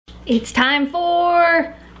It's time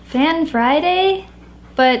for Fan Friday,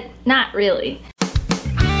 but not really.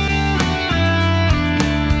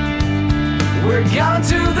 We're going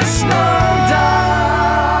to the Snow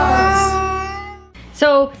Dogs.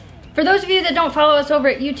 So, for those of you that don't follow us over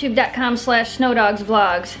at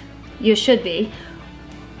youtube.com/snowdogsvlogs, you should be.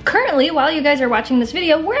 Currently, while you guys are watching this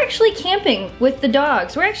video, we're actually camping with the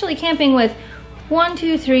dogs. We're actually camping with 1,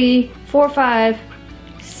 2, 3, 4, 5,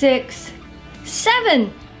 6,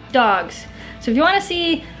 7 dogs. So if you want to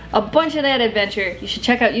see a bunch of that adventure, you should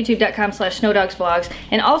check out youtube.com/snowdogsvlogs,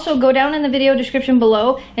 and also go down in the video description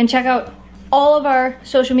below and check out all of our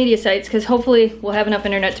social media sites, because hopefully we'll have enough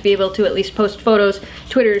internet to be able to at least post photos,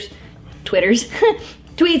 tweets,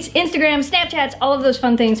 Instagram, Snapchats, all of those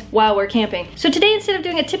fun things while we're camping. So today, instead of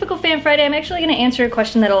doing a typical Fan Friday, I'm actually going to answer a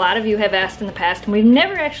question that a lot of you have asked in the past and we've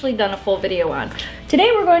never actually done a full video on.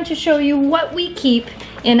 Today we're going to show you what we keep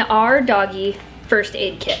in our doggy first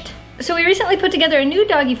aid kit. So we recently put together a new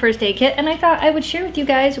doggy first aid kit, and I thought I would share with you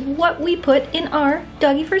guys what we put in our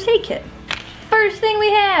doggy first aid kit. First thing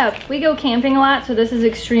we have, we go camping a lot, so this is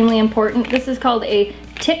extremely important. This is called a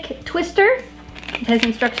tick twister. It has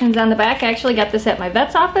instructions on the back. I actually got this at my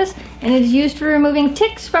vet's office, and it is used for removing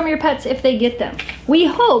ticks from your pets if they get them. We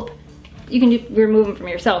hope, you can remove them from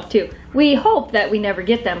yourself too. We hope that we never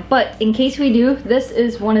get them, but in case we do, this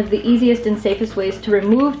is one of the easiest and safest ways to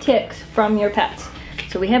remove ticks from your pets.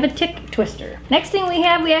 So we have a tick twister. Next thing we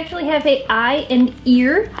actually have a eye and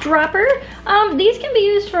ear dropper. These can be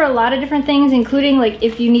used for a lot of different things, including like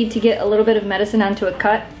if you need to get a little bit of medicine onto a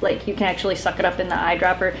cut, like you can actually suck it up in the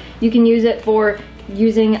eyedropper. You can use it for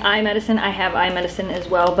using eye medicine. I have eye medicine as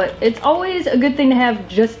well, but it's always a good thing to have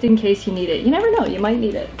just in case you need it. You never know, you might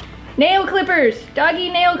need it. Nail clippers, doggy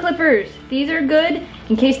nail clippers. These are good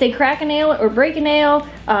in case they crack a nail or break a nail,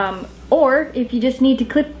 or if you just need to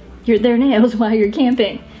clip their nails while you're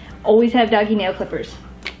camping. Always have doggy nail clippers.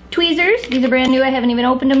 Tweezers, these are brand new, I haven't even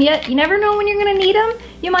opened them yet. You never know when you're gonna need them.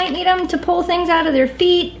 You might need them to pull things out of their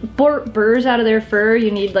feet, burrs out of their fur.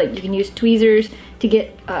 You can use tweezers to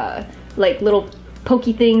get like little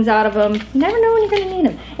pokey things out of them. You never know when you're gonna need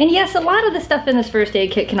them. And yes, a lot of the stuff in this first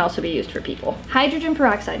aid kit can also be used for people. Hydrogen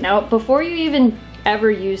peroxide. Now, before you even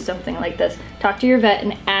ever use something like this, talk to your vet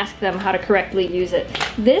and ask them how to correctly use it.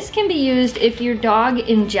 This can be used if your dog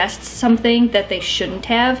ingests something that they shouldn't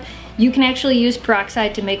have. You can actually use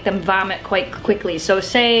peroxide to make them vomit quite quickly. So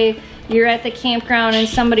say you're at the campground and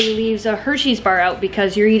somebody leaves a Hershey's bar out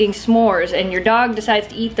because you're eating s'mores, and your dog decides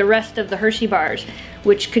to eat the rest of the Hershey bars,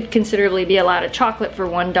 which could considerably be a lot of chocolate for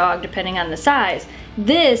one dog depending on the size.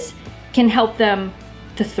 This can help them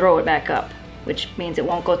to throw it back up, which means it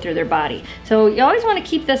won't go through their body. So you always want to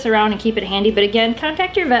keep this around and keep it handy, but again,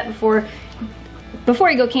 contact your vet before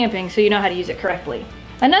you go camping so you know how to use it correctly.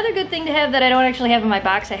 Another good thing to have that I don't actually have in my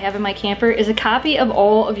box, I have in my camper, is a copy of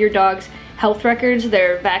all of your dog's health records,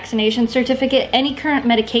 their vaccination certificate, any current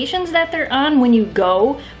medications that they're on when you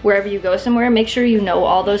go, wherever you go somewhere. Make sure you know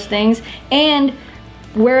all those things. And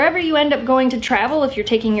wherever you end up going to travel, if you're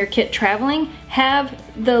taking your kit traveling, have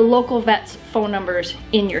the local vet's phone numbers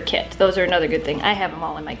in your kit. Those are another good thing. I have them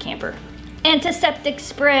all in my camper. Antiseptic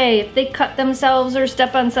spray. If they cut themselves or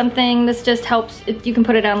step on something, this just helps. You can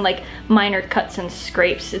put it on like minor cuts and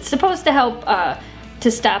scrapes. It's supposed to help to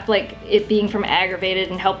stop like it being from aggravated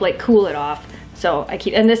and help like cool it off. So I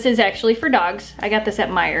keep, and this is actually for dogs. I got this at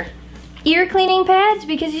Meijer. Ear cleaning pads,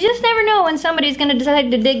 because you just never know when somebody's gonna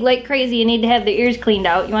decide to dig like crazy and need to have their ears cleaned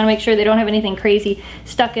out. You wanna make sure they don't have anything crazy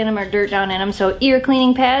stuck in them or dirt down in them, so ear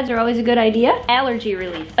cleaning pads are always a good idea. Allergy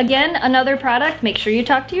relief. Again, another product, make sure you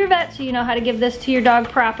talk to your vet so you know how to give this to your dog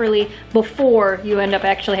properly before you end up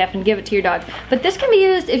actually having to give it to your dog. But this can be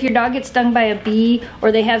used if your dog gets stung by a bee,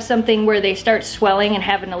 or they have something where they start swelling and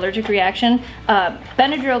have an allergic reaction.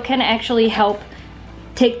 Benadryl can actually help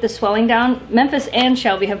take the swelling down. Memphis and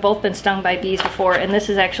Shelby have both been stung by bees before, and this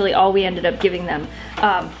is actually all we ended up giving them.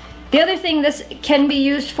 The other thing this can be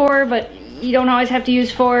used for, but you don't always have to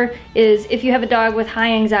use for, is if you have a dog with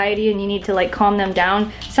high anxiety and you need to like calm them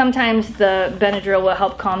down, sometimes the Benadryl will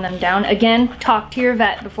help calm them down. Again, talk to your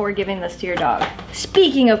vet before giving this to your dog.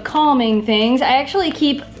 Speaking of calming things, I actually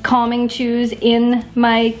keep calming chews in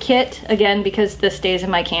my kit, again, because this stays in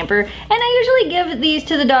my camper. And I usually give these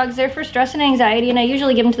to the dogs. They're for stress and anxiety, and I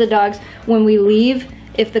usually give them to the dogs when we leave.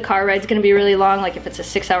 If the car ride's gonna be really long, like if it's a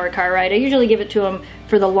 6-hour car ride, I usually give it to them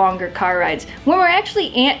for the longer car rides. When we're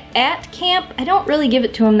actually at camp, I don't really give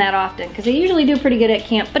it to them that often, because they usually do pretty good at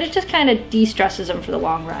camp, but it just kind of de-stresses them for the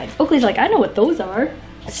long ride. Oakley's like, I know what those are.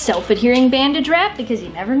 Self-adhering bandage wrap, because you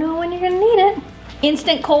never know when you're gonna need it.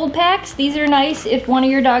 Instant cold packs, these are nice if one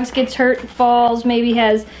of your dogs gets hurt, falls, maybe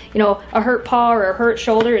has, you know, a hurt paw or a hurt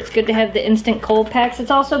shoulder. It's good to have the instant cold packs.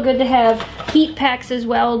 It's also good to have heat packs as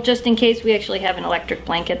well, just in case we actually have an electric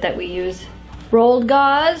blanket that we use. Rolled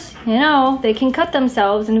gauze, you know, they can cut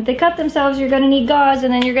themselves, and if they cut themselves, you're gonna need gauze,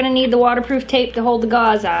 and then you're gonna need the waterproof tape to hold the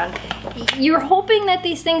gauze on. You're hoping that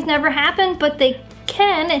these things never happen, but they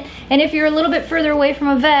can, and if you're a little bit further away from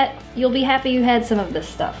a vet, you'll be happy you had some of this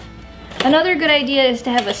stuff. Another good idea is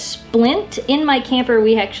to have a splint. In my camper,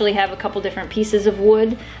 we actually have a couple different pieces of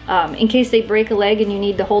wood. In case they break a leg and you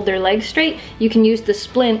need to hold their leg straight, you can use the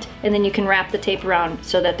splint and then you can wrap the tape around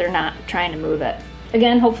so that they're not trying to move it.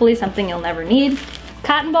 Again, hopefully something you'll never need.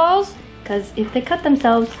 Cotton balls, because if they cut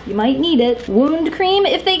themselves, you might need it. Wound cream,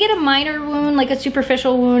 if they get a minor wound, like a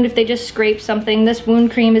superficial wound, if they just scrape something, this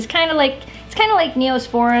wound cream is kind of like, it's kind of like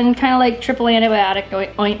Neosporin, kind of like triple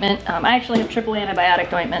antibiotic ointment. I actually have triple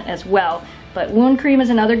antibiotic ointment as well, but wound cream is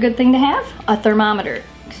another good thing to have. A thermometer,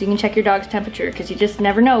 because you can check your dog's temperature, because you just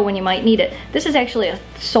never know when you might need it. This is actually a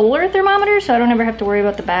solar thermometer, so I don't ever have to worry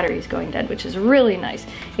about the batteries going dead, which is really nice.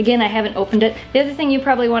 Again, I haven't opened it. The other thing you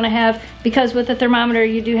probably want to have, because with the thermometer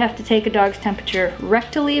you do have to take a dog's temperature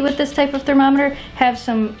rectally with this type of thermometer, have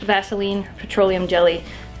some Vaseline petroleum jelly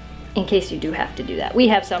in case you do have to do that. We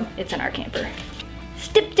have some, it's in our camper.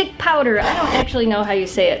 Styptic powder, I don't actually know how you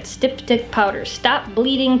say it. Styptic powder, stop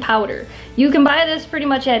bleeding powder. You can buy this pretty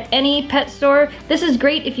much at any pet store. This is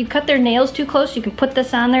great if you cut their nails too close, you can put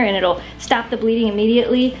this on there and it'll stop the bleeding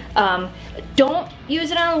immediately. Don't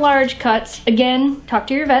use it on large cuts. Again, talk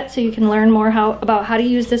to your vet so you can learn more about how to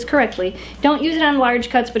use this correctly. Don't use it on large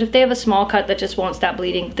cuts, but if they have a small cut that just won't stop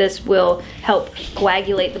bleeding, this will help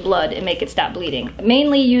coagulate the blood and make it stop bleeding.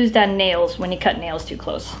 Mainly used on nails when you cut nails too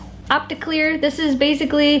close. OptiClear, this is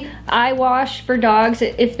basically eye wash for dogs.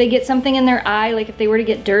 If they get something in their eye, like if they were to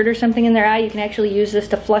get dirt or something in their eye, you can actually use this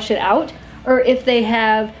to flush it out. Or if they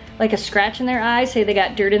have like a scratch in their eye, say they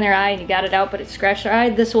got dirt in their eye and you got it out but it scratched their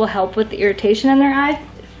eye, this will help with the irritation in their eye.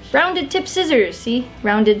 Rounded tip scissors, see?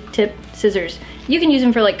 Rounded tip scissors. You can use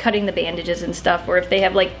them for like cutting the bandages and stuff, or if they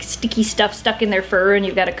have like sticky stuff stuck in their fur and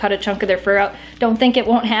you've got to cut a chunk of their fur out. Don't think it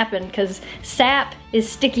won't happen, because sap is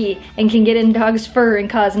sticky and can get in dogs' fur and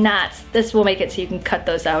cause knots. This will make it so you can cut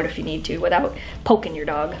those out if you need to without poking your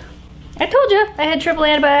dog. I told you I had triple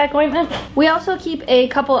antibiotic ointment. We also keep a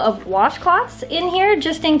couple of washcloths in here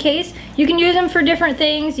just in case. You can use them for different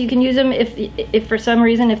things. You can use them if for some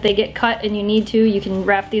reason, if they get cut and you need to, you can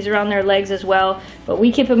wrap these around their legs as well. But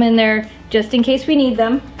we keep them in there just in case we need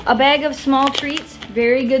them. A bag of small treats,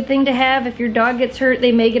 very good thing to have. If your dog gets hurt,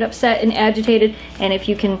 they may get upset and agitated, and if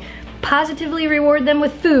you can positively reward them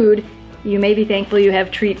with food, you may be thankful you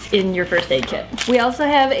have treats in your first aid kit. We also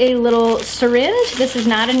have a little syringe. This is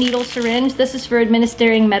not a needle syringe. This is for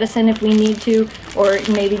administering medicine if we need to, or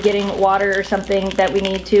maybe getting water or something that we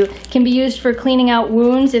need to. It can be used for cleaning out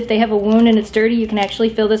wounds. If they have a wound and it's dirty, you can actually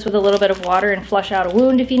fill this with a little bit of water and flush out a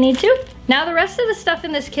wound if you need to. Now the rest of the stuff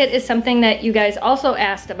in this kit is something that you guys also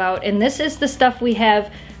asked about, and this is the stuff we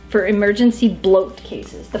have for emergency bloat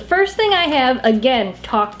cases. The first thing I have, again,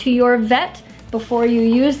 talk to your vet before you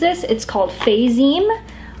use this. It's called Phazime.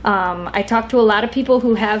 I talked to a lot of people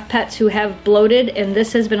who have pets who have bloated, and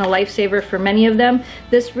this has been a lifesaver for many of them.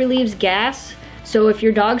 This relieves gas, so if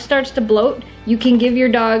your dog starts to bloat, you can give your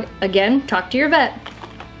dog, again, talk to your vet.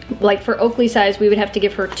 Like for Oakley size, we would have to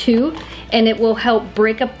give her 2, and it will help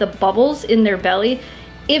break up the bubbles in their belly.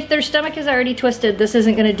 If their stomach is already twisted, this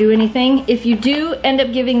isn't going to do anything. If you do end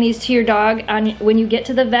up giving these to your dog, when you get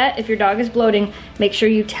to the vet, if your dog is bloating, make sure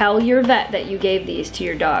you tell your vet that you gave these to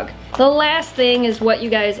your dog. The last thing is what you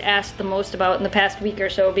guys asked the most about in the past week or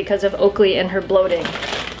so because of Oakley and her bloating.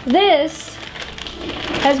 This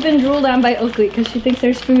has been drooled on by Oakley because she thinks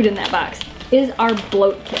there's food in that box. Is our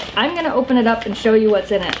bloat kit. I'm gonna open it up and show you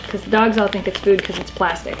what's in it, because the dogs all think it's food because it's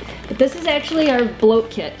plastic. But this is actually our bloat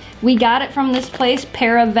kit. We got it from this place,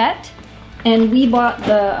 Paravet, and we bought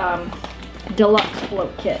the deluxe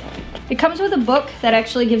bloat kit. It comes with a book that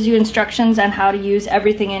actually gives you instructions on how to use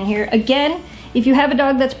everything in here. Again, if you have a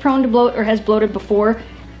dog that's prone to bloat or has bloated before,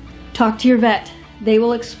 talk to your vet. They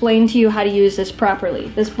will explain to you how to use this properly.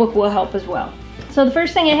 This book will help as well. So the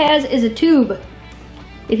first thing it has is a tube.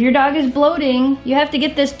 If your dog is bloating, you have to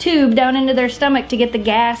get this tube down into their stomach to get the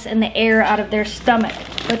gas and the air out of their stomach.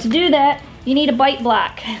 But to do that, you need a bite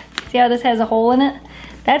block. See how this has a hole in it?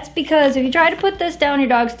 That's because if you try to put this down your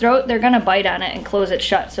dog's throat, they're gonna bite on it and close it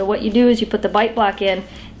shut. So what you do is you put the bite block in,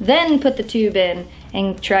 then put the tube in,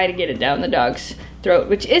 and try to get it down the dog's throat,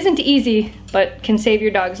 which isn't easy, but can save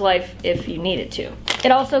your dog's life if you need it to.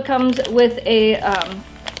 It also comes with a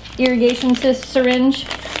irrigation syringe.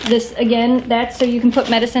 This, again, that's so you can put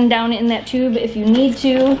medicine down in that tube if you need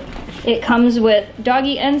to. It comes with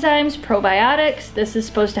doggy enzymes, probiotics. This is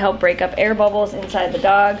supposed to help break up air bubbles inside the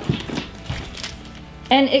dog.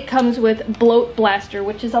 And it comes with BLOAT Blaster,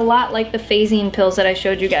 which is a lot like the phasine pills that I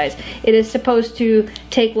showed you guys. It is supposed to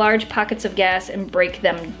take large pockets of gas and break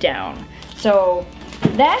them down. So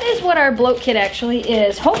that is what our bloat kit actually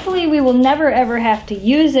is. Hopefully we will never ever have to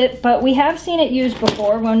use it, but we have seen it used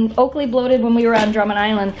before. When Oakley bloated when we were on Drummond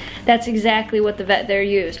Island, that's exactly what the vet there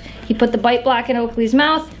used. He put the bite block in Oakley's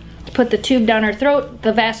mouth, put the tube down her throat,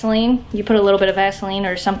 the Vaseline. You put a little bit of Vaseline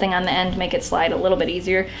or something on the end to make it slide a little bit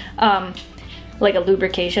easier. Like a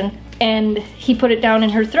lubrication, and he put it down in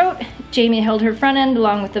her throat. Jamie held her front end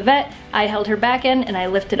along with the vet. I held her back end, and I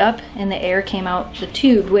lifted up, and the air came out the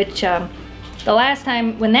tube, which the last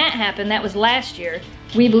time when that happened, that was last year,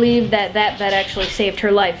 we believe that that vet actually saved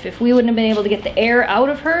her life. If we wouldn't have been able to get the air out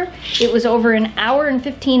of her, it was over an hour and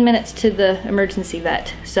 15 minutes to the emergency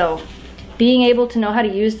vet. So being able to know how to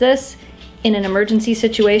use this in an emergency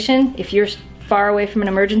situation, if you're far away from an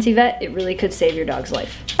emergency vet, it really could save your dog's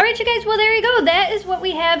life. All right, you guys, well, there you go. That is what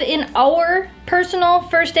we have in our personal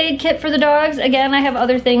first aid kit for the dogs. Again, I have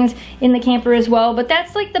other things in the camper as well, but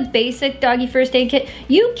that's like the basic doggy first aid kit.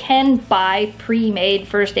 You can buy pre-made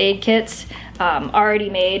first aid kits, already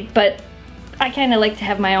made, but I kind of like to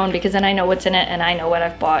have my own because then I know what's in it and I know what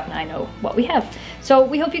I've bought and I know what we have. So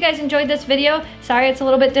we hope you guys enjoyed this video. Sorry it's a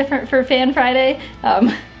little bit different for Fan Friday.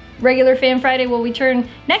 Regular Fan Friday will return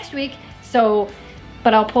next week. So,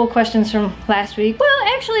 but I'll pull questions from last week.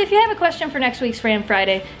 Well, actually, if you have a question for next week's Fan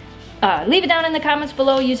Friday, leave it down in the comments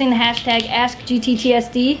below using the hashtag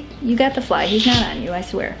AskGTTSD. You got the fly. He's not on you, I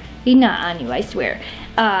swear. He's not on you, I swear.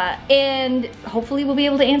 And hopefully we'll be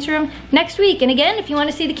able to answer them next week. And again, if you want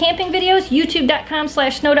to see the camping videos,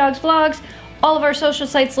 youtube.com/snowdogsvlogs. All of our social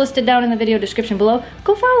sites listed down in the video description below.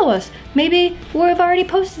 Go follow us. Maybe we've already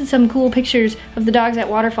posted some cool pictures of the dogs at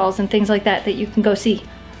waterfalls and things like that that you can go see.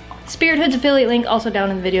 Spirit Hood's affiliate link also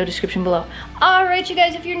down in the video description below. Alright, you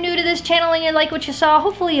guys, if you're new to this channel and you like what you saw,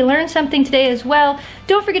 hopefully you learned something today as well.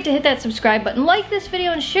 Don't forget to hit that subscribe button, like this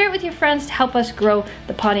video, and share it with your friends to help us grow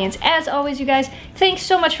the audience. As always, you guys, thanks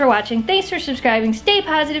so much for watching. Thanks for subscribing. Stay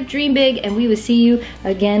positive, dream big, and we will see you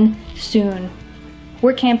again soon.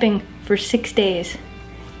 We're camping for 6 days.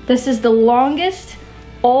 This is the longest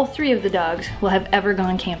all 3 of the dogs will have ever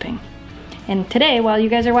gone camping. And today, while you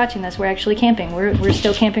guys are watching this, we're actually camping. We're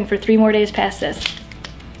still camping for 3 more days past this.